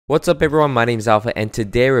What's up everyone, my name is Alpha and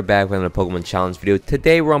today we're back with another Pokemon challenge video.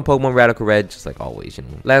 Today we're on Pokemon Radical Red, just like always.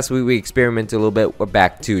 Last week we experimented a little bit, we're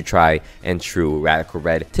back to try and true Radical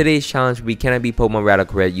Red. Today's challenge will be, can I beat Pokemon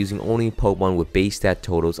Radical Red using only Pokemon with base stat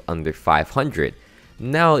totals under 500?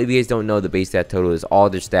 Now, if you guys don't know, the base stat total is all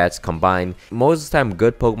their stats combined. Most of the time,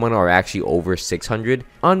 good Pokemon are actually over 600.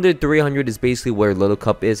 Under 300 is basically where Little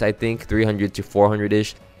Cup is, I think, 300 to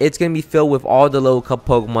 400-ish. It's going to be filled with all the Little Cup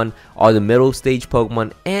Pokemon, all the middle stage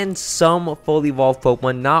Pokemon, and some fully evolved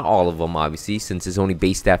Pokemon. Not all of them, obviously, since it's only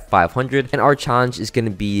base stat 500. And our challenge is going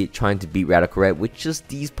to be trying to beat Radical Red with just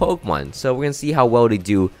these Pokemon. So we're going to see how well they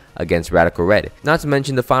do against Radical Red. Not to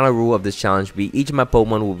mention, the final rule of this challenge will be each of my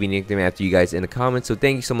Pokemon will be nicknamed after you guys in the comments. So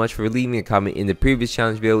thank you so much for leaving a comment in the previous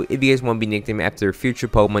challenge video. If you guys want to be nicknamed after future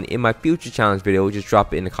Pokemon in my future challenge video, just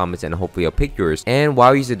drop it in the comments and hopefully I'll pick yours. And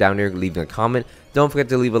while you're down there leaving a comment, don't forget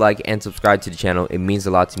to leave a like and subscribe to the channel. It means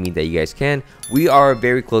a lot to me that you guys can. We are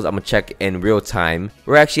very close. I'm gonna check in real time.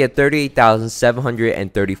 We're actually at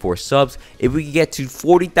 38,734 subs. If we can get to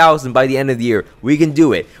 40,000 by the end of the year, we can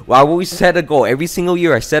do it. Well, we set a goal every single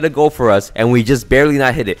year. I set a goal for us and we just barely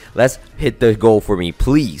not hit it. Let's hit the goal for me,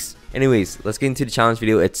 please. Anyways, let's get into the challenge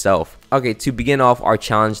video itself. Okay, to begin off our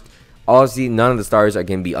challenge, obviously none of the stars are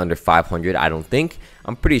gonna be under 500. I don't think.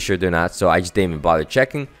 I'm pretty sure they're not, so I just didn't even bother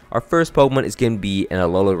checking. Our first Pokemon is going to be an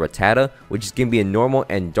Alola Rattata, which is going to be a normal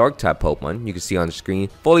and dark type Pokemon. You can see on the screen.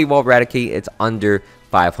 Fully evolved Raticate, it's under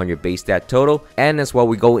 500 base stat total. And as well,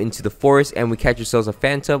 we go into the forest and we catch ourselves a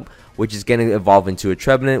Phantom, which is going to evolve into a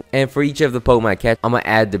Trevenant. And for each of the Pokemon I catch, I'm going to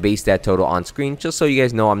add the base stat total on screen, just so you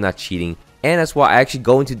guys know I'm not cheating. And that's why I actually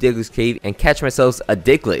go into Diglett's cave and catch myself a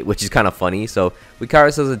Diglett, which is kind of funny. So we catch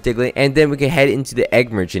ourselves a Diglett, and then we can head into the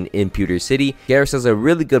Egg Merchant in Pewter City, get ourselves a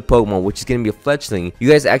really good Pokemon, which is going to be a Fletchling. You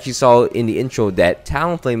guys actually saw in the intro that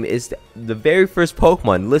Talonflame is the very first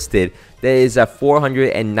Pokemon listed that is a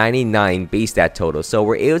 499 base stat total. So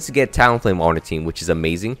we're able to get Talonflame on our team, which is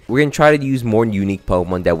amazing. We're going to try to use more unique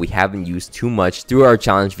Pokemon that we haven't used too much through our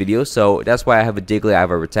challenge video. So that's why I have a Diglett, I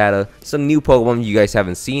have a Rattata, some new Pokemon you guys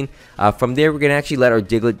haven't seen. From there, we're going to actually let our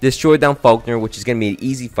Diglett destroy down Falkner, which is going to be an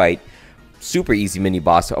easy fight. Super easy mini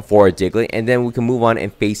boss for a Diglett, and then we can move on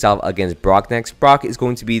and face off against Brock next. Brock is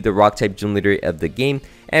going to be the rock type gym leader of the game,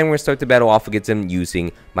 and we're going to start the battle off against him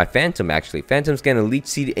using my Phantom. Actually, Phantom's going to Leech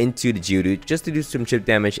Seed into the Geodude just to do some chip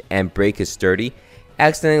damage and break his Sturdy.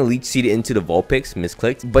 Accidentally Leech Seed into the Vulpix,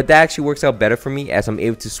 misclicked, but that actually works out better for me as I'm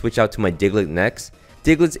able to switch out to my Diglett next.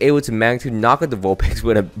 Diglett's able to magnitude knock out the Vulpix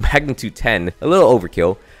with a magnitude 10, a little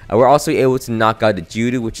overkill. We're also able to knock out the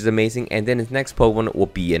Geodude, which is amazing, and then his next Pokemon will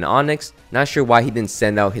be an Onix. Not sure why he didn't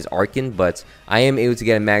send out his Arcan, but I am able to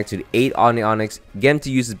get a magnitude 8 on the Onix, get him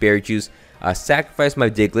to use his Berry Juice, sacrifice my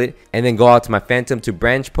Diglett, and then go out to my Phantom to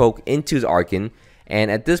branch poke into his Arcan. And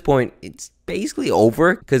at this point, it's basically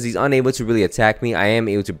over because he's unable to really attack me. I am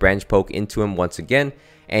able to branch poke into him once again,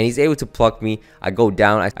 and he's able to pluck me. I go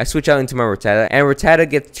down, I switch out into my Rattata, and Rattata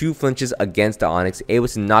gets 2 flinches against the Onix, able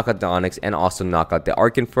to knock out the Onix and also knock out the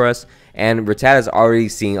Arcan for us. And Rattata is already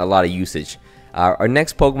seeing a lot of usage. Our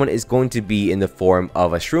next Pokemon is going to be in the form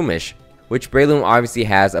of a Shroomish, which Breloom obviously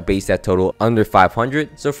has a base stat total under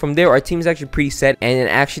 500. So from there, our team is actually pretty set, and it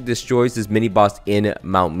actually destroys this mini boss in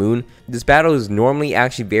Mount Moon. This battle is normally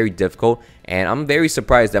actually very difficult, and I'm very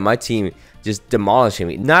surprised that my team just demolishing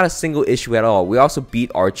me. Not a single issue at all. We also beat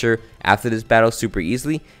Archer after this battle super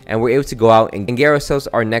easily, and we're able to go out and get ourselves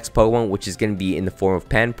our next Pokemon, which is going to be in the form of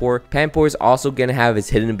Panpour. Panpour is also going to have his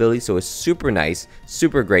hidden ability, so it's super nice,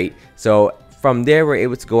 super great. So from there, we're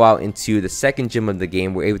able to go out into the second gym of the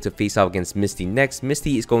game. We're able to face off against Misty next.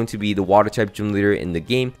 Misty is going to be the water type gym leader in the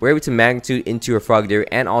game. We're able to magnitude into her Frogadier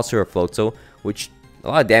and also her Floatzel, which a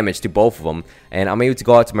lot of damage to both of them. And I'm able to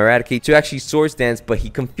go out to my Raticate to actually Swords Dance, but he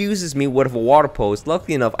confuses me with a water pose.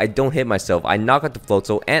 Luckily enough, I don't hit myself. I knock out the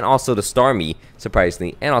Floatzel and also the Starmie,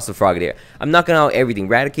 surprisingly, and also Frogadier. I'm knocking out everything.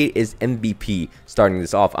 Raticate is MVP starting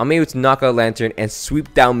this off. I'm able to knock out Lantern and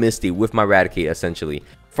sweep down Misty with my Raticate, essentially.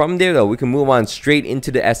 From there, though, we can move on straight into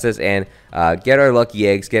the SS and get our lucky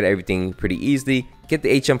eggs, get everything pretty easily, get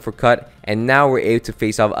the HM for cut, and now we're able to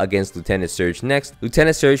face off against Lieutenant Surge next.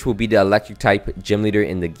 Lieutenant Surge will be the electric type gym leader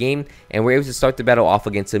in the game, and we're able to start the battle off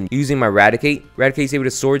against him using my Raticate. Raticate is able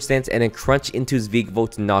to Swords Dance and then crunch into his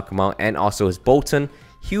Vikavolt to knock him out, and also his Bolton.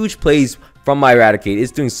 Huge plays from my Raticate.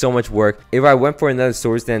 It's doing so much work. If I went for another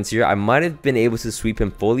Swords Dance here, I might have been able to sweep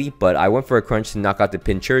him fully, but I went for a crunch to knock out the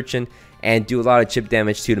Pincurchin and do a lot of chip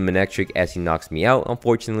damage to the Manectric as he knocks me out,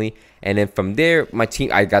 unfortunately. And then from there,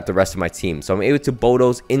 I got the rest of my team. So I'm able to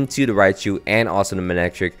bulldoze into the Raichu and also the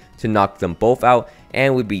Manectric to knock them both out,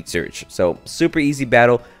 and we beat Surge. So super easy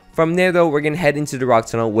battle. From there, though, we're going to head into the Rock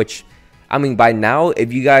Tunnel, which I mean, by now,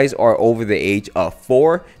 if you guys are over the age of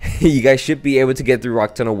 4, you guys should be able to get through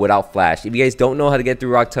Rock Tunnel without Flash. If you guys don't know how to get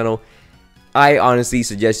through Rock Tunnel, I honestly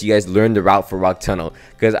suggest you guys learn the route for Rock Tunnel,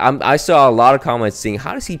 because I saw a lot of comments saying,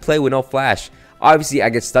 how does he play with no Flash? Obviously, I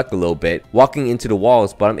get stuck a little bit walking into the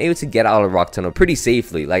walls, but I'm able to get out of Rock Tunnel pretty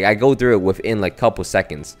safely. Like, I go through it within like a couple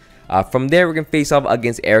seconds. From there, we're going to face off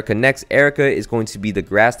against Erica next. Erica is going to be the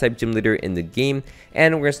grass type gym leader in the game,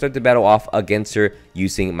 and we're going to start the battle off against her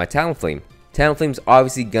using my Talonflame. Talonflame's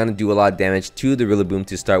obviously going to do a lot of damage to the Rillaboom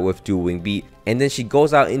to start with dual wing beat, and then she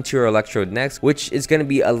goes out into her Electrode next, which is going to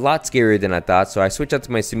be a lot scarier than I thought. So I switch out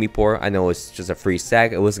to my Simipour. I know it's just a free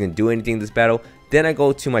sack, it wasn't going to do anything this battle. Then I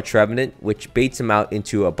go to my Trevenant, which baits him out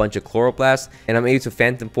into a bunch of Chloroplasts, and I'm able to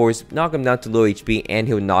Phantom Force, knock him down to low HP, and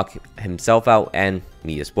he'll knock himself out and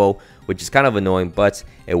me as well, which is kind of annoying, but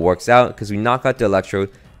it works out because we knock out the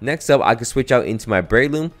Electrode. Next up, I can switch out into my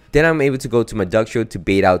Breloom. Then I'm able to go to my Duckshot to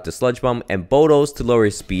bait out the Sludge Bomb and Bodos to lower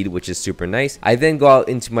his speed, which is super nice. I then go out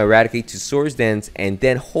into my Raticate to Swords Dance, and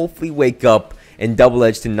then hopefully wake up and Double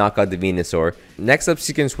Edge to knock out the Venusaur. Next up,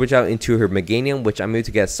 she can switch out into her Meganium, which I'm able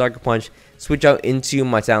to get a Sucker Punch, switch out into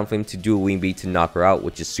my Talonflame to do a Wing Beat to knock her out,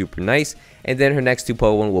 which is super nice. And then her next two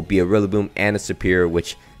Pokemon will be a Rillaboom and a Serperior,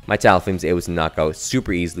 which my Talonflame is able to knock out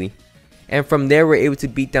super easily. And from there, we're able to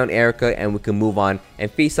beat down Erica, and we can move on and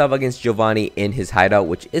face off against Giovanni in his hideout,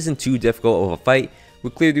 which isn't too difficult of a fight. We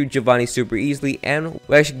cleared through Giovanni super easily, and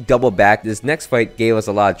we actually double back. This next fight gave us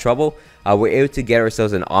a lot of trouble. We're able to get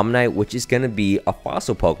ourselves an Omanyte, which is going to be a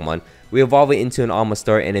fossil Pokemon. We evolve it into an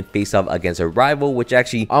Omastar and then face off against a rival, which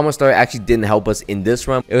actually, Omastar actually didn't help us in this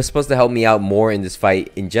run. It was supposed to help me out more in this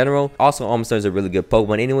fight in general. Also, Omastar is a really good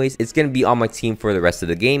Pokemon anyways. It's going to be on my team for the rest of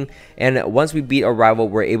the game. And once we beat a rival,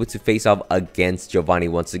 we're able to face off against Giovanni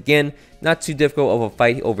once again. Not too difficult of a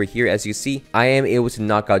fight over here. As you see, I am able to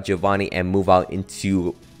knock out Giovanni and move out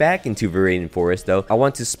back into Viridian Forest. Though I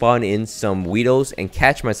want to spawn in some Weedles and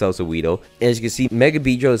catch myself a Weedle. As you can see, Mega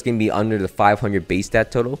Beedrill is going to be under the 500 base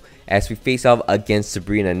stat total as we face off against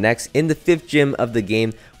Sabrina next. In the 5th gym of the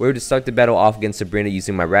game, we're able to start the battle off against Sabrina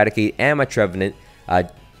using my Raticate and my Trevenant.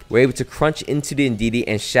 We're able to crunch into the Indeedee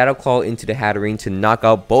and Shadow Claw into the Hatterene to knock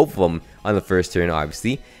out both of them on the first turn,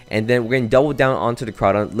 obviously. And then we're going to double down onto the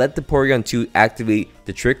Crawdon, let the Porygon 2 activate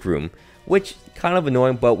the Trick Room, which kind of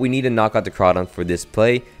annoying, but we need to knock out the Crawdon for this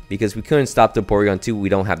play because we couldn't stop the Porygon 2. We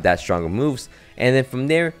don't have that strong of moves. And then from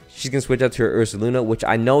there, she's going to switch out to her Ursaluna, which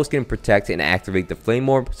I know is going to protect and activate the Flame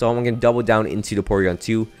Orb. So I'm going to double down into the Porygon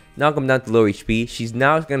 2, knock him down to low HP. She's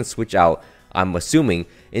now going to switch out, I'm assuming,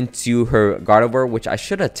 into her Gardevoir, which I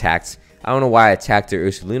should have attacked. I don't know why I attacked the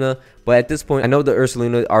Ursaluna, but at this point, I know the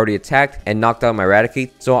Ursaluna already attacked and knocked out my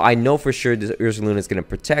Raticate, so I know for sure this Ursaluna is going to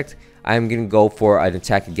protect. I'm going to go for an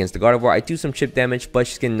attack against the Gardevoir. I do some chip damage, but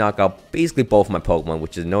she's going to knock out basically both of my Pokemon,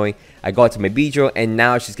 which is annoying. I go out to my Beedrill, and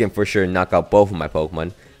now she's going to for sure knock out both of my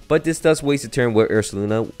Pokemon. But this does waste a turn where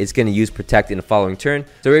Ursaluna is going to use Protect in the following turn,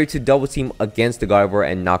 so we're able to double team against the Gardevoir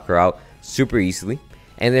and knock her out super easily.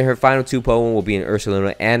 And then her final two Pokemon will be an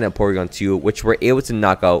Ursaluna and a Porygon 2, which we're able to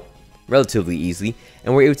knock out relatively easily,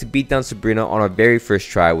 and we're able to beat down Sabrina on our very first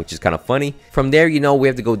try, which is kind of funny. From there, you know, we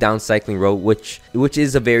have to go down Cycling Road, which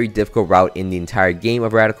is a very difficult route in the entire game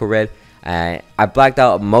of Radical Red. I blacked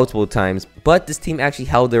out multiple times, but this team actually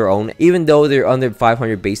held their own. Even though they're under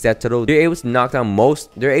 500 base stat total, they're able to knock down most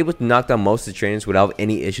of the trainers without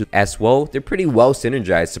any issues as well. They're pretty well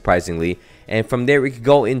synergized, surprisingly. And from there, we could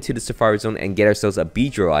go into the Safari Zone and get ourselves a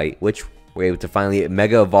Beedrillite, which we're able to finally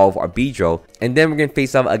Mega Evolve our Beedrill. And then we're going to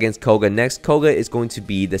face off against Koga next. Koga is going to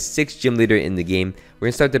be the 6th gym leader in the game. We're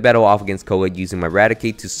going to start the battle off against Koga using my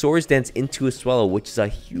Raticate to Swords Dance into a Swallow, which is a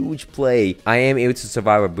huge play. I am able to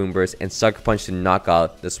survive a Boom Burst and Sucker Punch to knock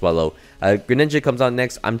out the Swallow. Greninja comes out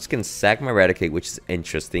next. I'm just going to sack my Raticate, which is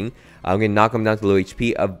interesting. I'm going to knock him down to low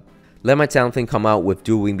HP. Let my Talonflame come out with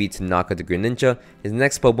Dual Wing Beat to knock out the Greninja. His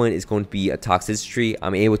next Pokemon is going to be a Toxicity.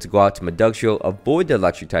 I'm able to go out to my Dugtrio, avoid the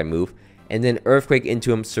Electric type move, and then Earthquake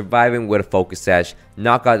into him, surviving with a Focus Sash,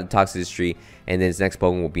 knock out the Toxicity, and then his next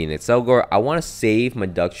Pokemon will be an Excelgor. I want to save my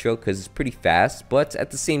Dugtrio because it's pretty fast, but at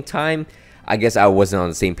the same time, I guess I wasn't on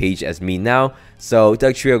the same page as me now. So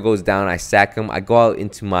Dugtrio goes down, I sack him, I go out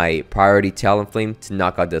into my priority Talonflame to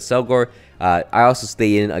knock out the Excelgor. I also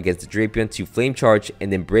stay in against the Drapion to Flame Charge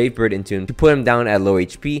and then Brave Bird into him to put him down at low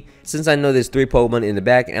HP. Since I know there's 3 Pokemon in the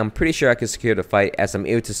back, and I'm pretty sure I can secure the fight as I'm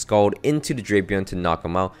able to Scald into the Drapion to knock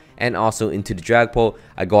him out and also into the Dragapult.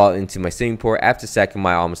 I go out into my Simipour after sacking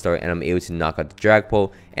my Omastar and I'm able to knock out the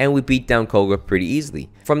Dragapult, and we beat down Koga pretty easily.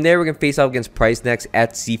 From there, we're going to face off against Price next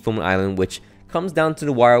at Seafoam Island, which comes down to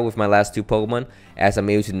the wire with my last 2 Pokemon. as I'm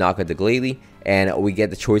able to knock out the Glalie, and we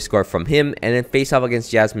get the Choice Scarf from him, and then face off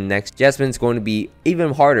against Jasmine next. Jasmine's going to be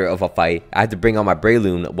even harder of a fight. I have to bring out my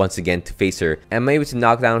Breloom once again to face her, and I'm able to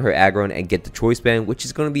knock down her aggro and get the Choice Band, which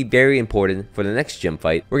is going to be very important for the next gym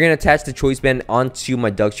fight. We're going to attach the Choice Band onto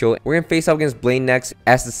my Dugtrio. We're going to face off against Blaine next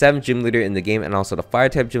as the 7th gym leader in the game and also the fire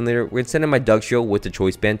type gym leader. We're going to send in my Dugtrio with the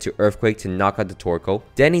Choice Band to Earthquake to knock out the Torkoal.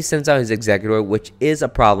 Then he sends out his Exeggutor, which is a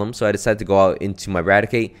problem, so I decided to go out into my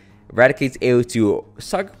Raticate. Raticate's able to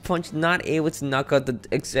Sucker Punch, not able to knock out the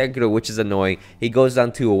Exeggutor, which is annoying. He goes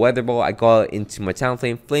down to a Weather Ball. I go out into my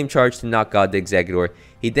Talonflame, Flame Charge to knock out the Exeggutor.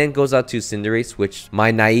 He then goes out to Cinderace, which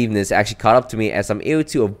my naiveness actually caught up to me as I'm able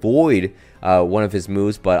to avoid one of his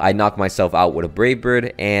moves, but I knock myself out with a Brave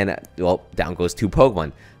Bird, and well, down goes 2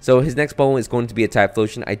 Pokemon. So his next Pokemon is going to be a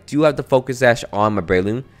Typhlosion. I do have the Focus Sash on my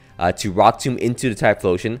Breloom to Rock Tomb into the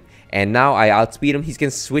Typhlosion. And now I outspeed him. He's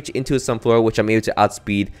going to switch into a Sunflora, which I'm able to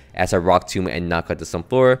outspeed as I Rock Tomb and knock out the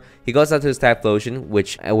Sunflora. He goes out to his Typhlosion,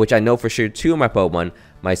 which I know for sure 2 of my Pokemon,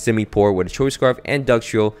 my Simipour with a Choice Scarf and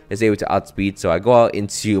Dugtrio, is able to outspeed. So I go out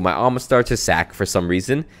into my Omastar to sack for some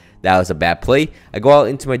reason. That was a bad play. I go out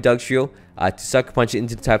into my Dugtrio to Sucker Punch it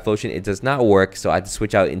into the Typhlosion. It does not work, so I had to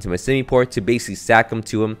switch out into my Simipour to basically sack him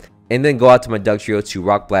to him. And then go out to my Dugtrio to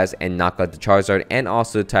Rock Blast and knock out the Charizard and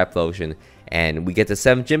also the Typhlosion. And we get the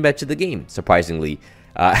 7th gym badge of the game, surprisingly.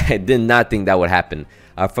 I did not think that would happen.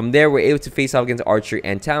 From there, we're able to face off against Archer,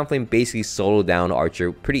 and Talonflame basically solo down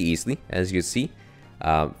Archer pretty easily, as you can see.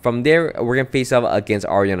 From there, we're going to face off against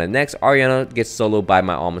Ariana next. Ariana gets soloed by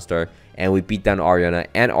my Omastar, and we beat down Ariana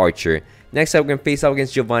and Archer. Next up, we're going to face off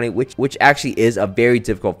against Giovanni, which actually is a very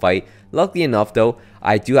difficult fight. Luckily enough, though,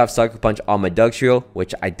 I do have Sucker Punch on my Dugtrio,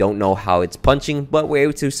 which I don't know how it's punching, but we're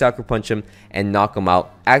able to Sucker Punch him and knock him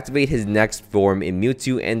out, activate his next form in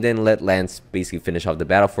Mewtwo, and then let Lance basically finish off the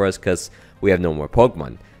battle for us because we have no more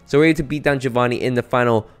Pokemon. So we're able to beat down Giovanni in the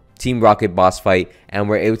final Team Rocket boss fight, and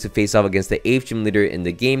we're able to face off against the 8th gym leader in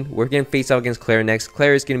the game. We're going to face off against Claire next.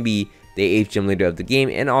 Claire is going to be the 8th gym leader of the game,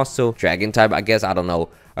 and also Dragon type, I guess, I don't know.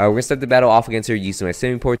 We're going to start the battle off against her using my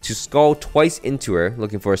Simipour to Scald twice into her,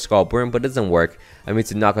 looking for a Scald Burn, but it doesn't work. I'm going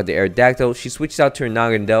to knock out the Aerodactyl. She switches out to her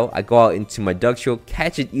Nagandel. I go out into my Dugtrio,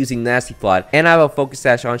 catch it using Nasty Plot, and I have a Focus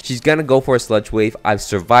Sash on. She's going to go for a Sludge Wave. I've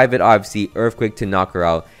survived it, obviously, Earthquake to knock her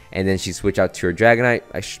out, and then she switched out to her Dragonite.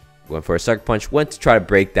 I went for a Sucker Punch, went to try to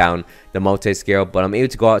break down the Multiscale, but I'm able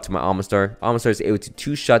to go out to my Omastar. Omastar is able to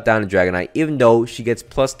 2-shot down the Dragonite, even though she gets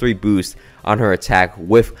 +3 boost on her attack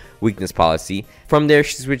with Weakness Policy. From there,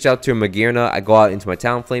 she switched out to her Magearna. I go out into my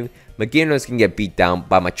Talonflame. Magearna is going to get beat down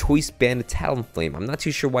by my Choice Banded Talonflame. I'm not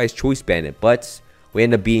too sure why it's Choice Banded, but we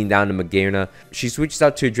end up beating down the Magearna. She switches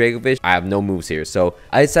out to a Dracovish. I have no moves here, so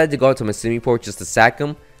I decided to go out to my Simipour just to sack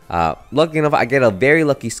him. Lucky enough, I get a very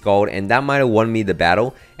lucky Scald, and that might have won me the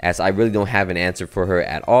battle, as I really don't have an answer for her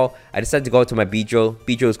at all. I decided to go to my Beedrill.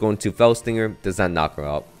 Beedrill is going to Fell Stinger, does not knock her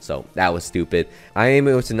out, so that was stupid. I am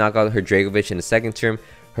able to knock out her Dracovish in the second term.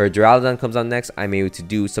 Her Duraludon comes on next. I'm able to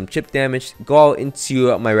do some chip damage, go out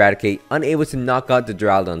into my Raticate, unable to knock out the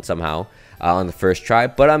Duraludon somehow on the first try,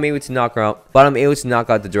 but I'm able to knock her out. But I'm able to knock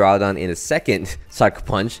out the Duraludon in the second Sucker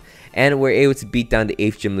Punch, and we're able to beat down the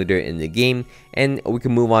 8th gym leader in the game, and we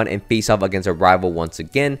can move on and face off against our rival once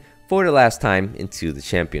again for the last time into the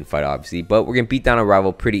champion fight, obviously. But we're gonna beat down our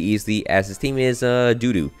rival pretty easily, as his team is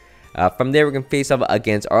doo-doo. From there, we're going to face off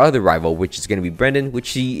against our other rival, which is going to be Brendan,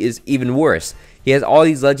 which he is even worse. He has all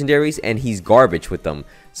these legendaries, and he's garbage with them.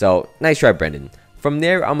 So, nice try, Brendan. From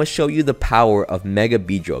there, I'm going to show you the power of Mega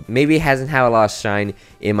Beedrill. Maybe it hasn't had a lot of shine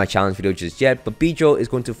in my challenge video just yet, but Beedrill is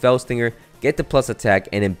going to Fell Stinger, get the plus attack,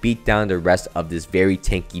 and then beat down the rest of this very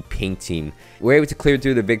tanky pink team. We're able to clear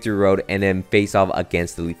through the victory road and then face off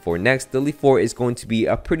against the Elite Four next. The Elite Four is going to be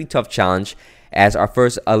a pretty tough challenge, as our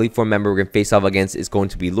first Elite Four member we're going to face off against is going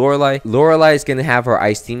to be Lorelei. Lorelei is going to have her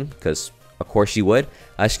Ice Team, because of course she would.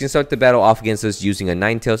 She can start the battle off against us using a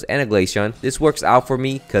Ninetales and a Glaceon. This works out for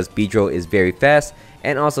me because Beedrill is very fast,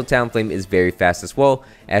 and also Talonflame is very fast as well,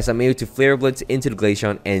 as I'm able to Flare Blitz into the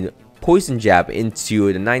Glaceon and Poison Jab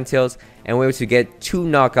into the Ninetales, and we're able to get 2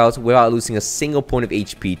 knockouts without losing a single point of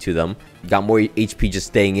HP to them. Got more HP just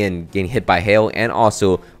staying in, getting hit by hail, and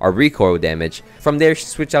also our recoil damage. From there, she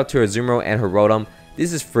switched out to her Azumarill and her Rotom.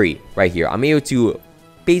 This is free right here. I'm able to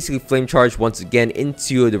basically Flame Charge once again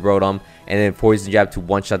into the Rotom, and then Poison Jab to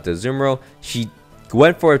one-shot the Azumarill. She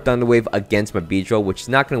went for a Thunder Wave against my Beedrill, which is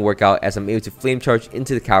not going to work out, as I'm able to Flame Charge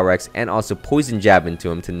into the Calyrex and also Poison Jab into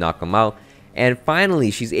him to knock him out. And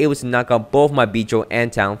finally, she's able to knock out both my Beedrill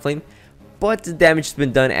and Talonflame, but the damage has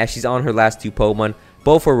been done as she's on her last 2 Pokemon.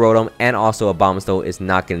 Both her Rotom and also Abomasnow is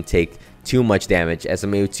not going to take too much damage, as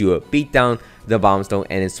I'm able to beat down the Bombstone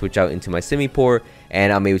and then switch out into my Simipour,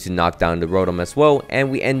 and I'm able to knock down the Rotom as well,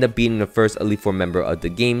 and we end up beating the first Elite Four member of the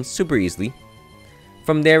game super easily.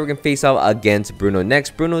 From there, we're going to face off against Bruno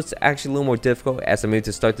next. Bruno's actually a little more difficult, as I'm able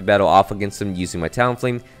to start the battle off against him using my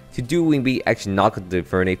Talonflame to do Wing Beat, actually knock out the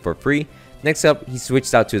Fernet for free. Next up, he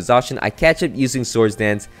switched out to Exhaustion. I catch up using Swords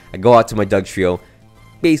Dance. I go out to my Dugtrio.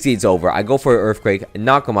 Basically, it's over. I go for an Earthquake and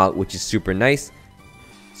knock him out, which is super nice.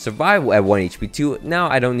 Survive at 1 HP too. Now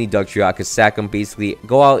I don't need Dugtrio. I can sack him, basically.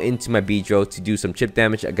 Go out into my Beedrill to do some chip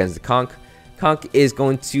damage against the Conk. Conk is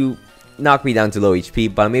going to knock me down to low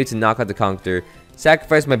HP, but I'm able to knock out the Conk there.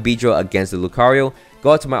 Sacrifice my Beedrill against the Lucario.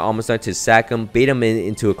 Go out to my Almastar to sack him, bait him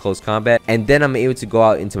into a close combat. And then I'm able to go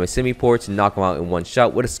out into my Simipour to knock him out in one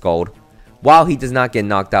shot with a Scald. While he does not get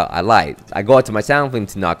knocked out, I lied. I go out to my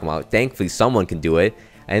Talonflame to knock him out. Thankfully, someone can do it.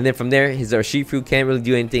 And then from there, his Urshifu can't really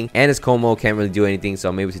do anything, and his Como can't really do anything, so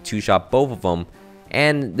I'm able to two-shot both of them,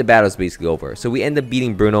 and the battle's basically over. So we end up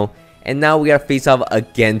beating Bruno, and now we gotta face off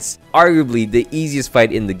against arguably the easiest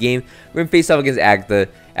fight in the game. We're gonna face off against Agatha.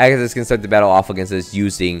 Agatha's gonna start the battle off against us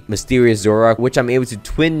using Mysterious Zoroark, which I'm able to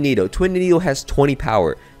Twin Needle. Twin Needle has 20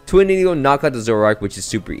 power. Twin Needle knock out the Zoroark, which is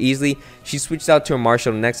super easily. She switched out to a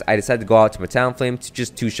Marshall next. I decided to go out to my Talonflame to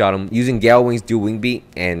just two-shot him using Gale Wings, do Wing Beat,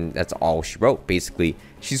 and that's all she wrote, basically.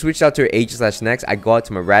 She switched out to her Aegislash next. I go out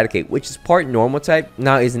to my Raticate, which is part normal type.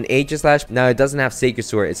 Now it's an Aegislash. Now it doesn't have Sacred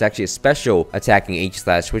Sword. It's actually a special attacking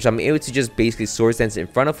Aegislash, which I'm able to just basically Swords Dance in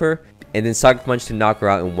front of her and then Sucker Punch to knock her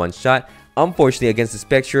out in one shot. Unfortunately, against the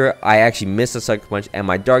Spectre, I actually missed a Sucker Punch and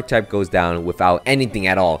my Dark type goes down without anything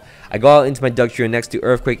at all. I go out into my Dugtrio next to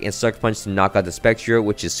Earthquake and Sucker Punch to knock out the Spectre,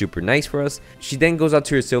 which is super nice for us. She then goes out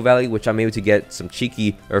to her Silvally, which I'm able to get some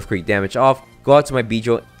cheeky Earthquake damage off. Go out to my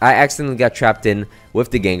Beedrill. I accidentally got trapped in with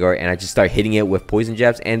the Gengar and I just start hitting it with Poison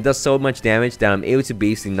Jabs, and it does so much damage that I'm able to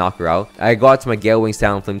basically knock her out. I go out to my Gale Wings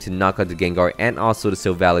Talonflame to knock out the Gengar and also the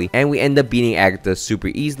Silvally, and we end up beating Agatha super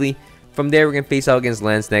easily. From there, we're going to face out against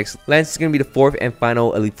Lance next. Lance is going to be the 4th and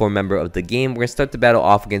final Elite Four member of the game. We're going to start the battle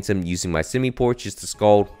off against him using my Simipour, just to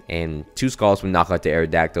Scald, and 2 Scalds will knock out the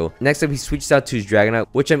Aerodactyl. Next up, he switches out to his Dragonite,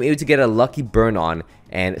 which I'm able to get a lucky burn on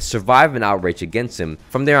and survive an Outrage against him.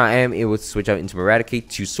 From there, I am able to switch out into my Raticate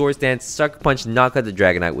to Swords Dance, Sucker Punch, knock out the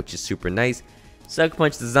Dragonite, which is super nice. Sucker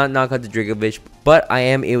Punch does not knock out the Dragovich, but I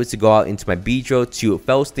am able to go out into my Beedrill to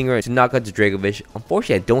Fell Stinger to knock out the Dragovich.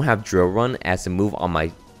 Unfortunately, I don't have Drill Run as a move on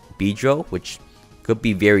my Beedrill, which could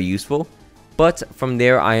be very useful, but from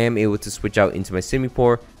there I am able to switch out into my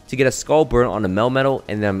Simipour to get a Skull Burn on the Melmetal,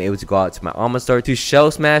 and then I'm able to go out to my Almastar to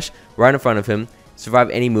Shell Smash right in front of him,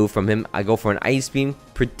 survive any move from him. I go for an Ice Beam,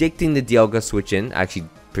 predicting the Dialga switch in. I actually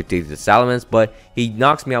predicted the Salamence, but he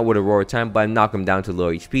knocks me out with a Roar time, but I knock him down to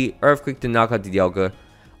low HP. Earthquake to knock out the Dialga,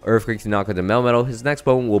 Earthquake to knock out the Melmetal. His next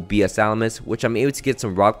Pokemon will be a Salamence, which I'm able to get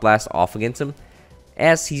some Rock Blast off against him,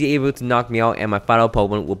 as he's able to knock me out, and my final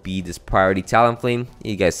Pokemon will be this Priority Talonflame.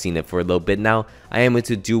 You guys seen it for a little bit now. I am able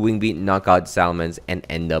to do Wing Beat, knock out the Salamence, and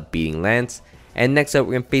end up beating Lance. And next up,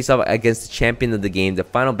 we're going to face off against the champion of the game, the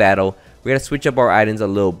final battle. We're going to switch up our items a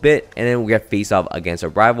little bit, and then we're going to face off against a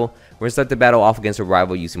rival. We're going to start the battle off against a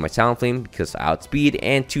rival using my Talonflame because I outspeed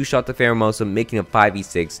and two-shot the Pheromosa, making a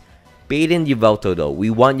 5v6. Bait in Yveltal though. We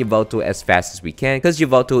want Yveltal as fast as we can because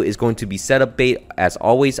Yveltal is going to be setup bait as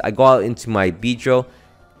always. I go out into my Beedrill,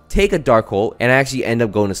 take a Dark Hole, and I actually end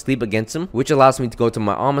up going to sleep against him, which allows me to go to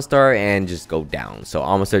my Almastar and just go down. So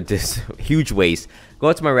Almastar does huge waste. Go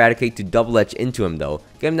out to my Raticate to double edge into him though.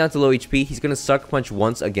 Get him down to low HP. He's going to Sucker Punch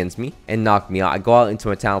once against me and knock me out. I go out into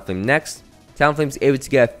my Talonflame next. Talonflame's able to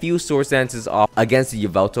get a few Swords Dances off against the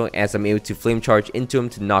Yveltal, as I'm able to Flame Charge into him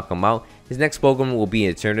to knock him out. His next Pokemon will be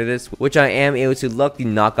Eternatus, which I am able to luckily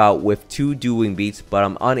knock out with 2 Dueling Beats, but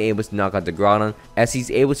I'm unable to knock out the Groudon, as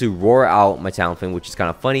he's able to roar out my Talonflame, which is kind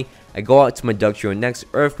of funny. I go out to my Dugtrio next,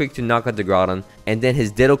 Earthquake to knock out the Groudon, and then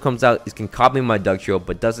his Ditto comes out. It can copy my Dugtrio,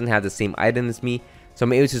 but doesn't have the same item as me, so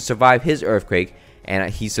I'm able to survive his Earthquake, and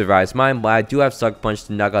he survives mine, but I do have Sucker Punch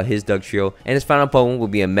to knock out his Dugtrio, and his final Pokemon will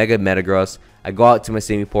be a Mega Metagross. I go out to my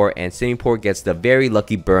Simipour, and Simipour gets the very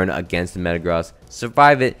lucky burn against the Metagross,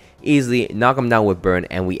 survive it easily, knock him down with burn,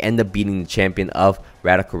 and we end up beating the champion of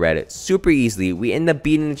Radical Red super easily. We end up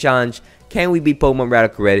beating the challenge. Can we beat Pokemon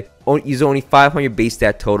Radical Red? Use only 500 base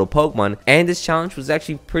stat total Pokemon, and this challenge was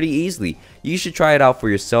actually pretty easily. You should try it out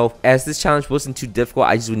for yourself, as this challenge wasn't too difficult.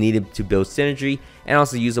 I just needed to build synergy and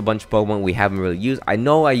also use a bunch of Pokemon we haven't really used. I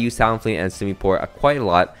know I use Talonflame and Simipour quite a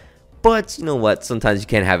lot, but you know what, sometimes you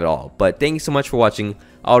can't have it all. But thank you so much for watching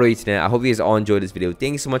all the way to now. I hope you guys all enjoyed this video.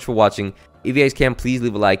 Thank you so much for watching. If you guys can, please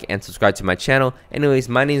leave a like and subscribe to my channel. Anyways,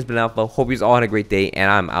 my name is Ben Alpha. Hope you guys all had a great day, and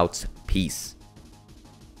I'm out. Peace.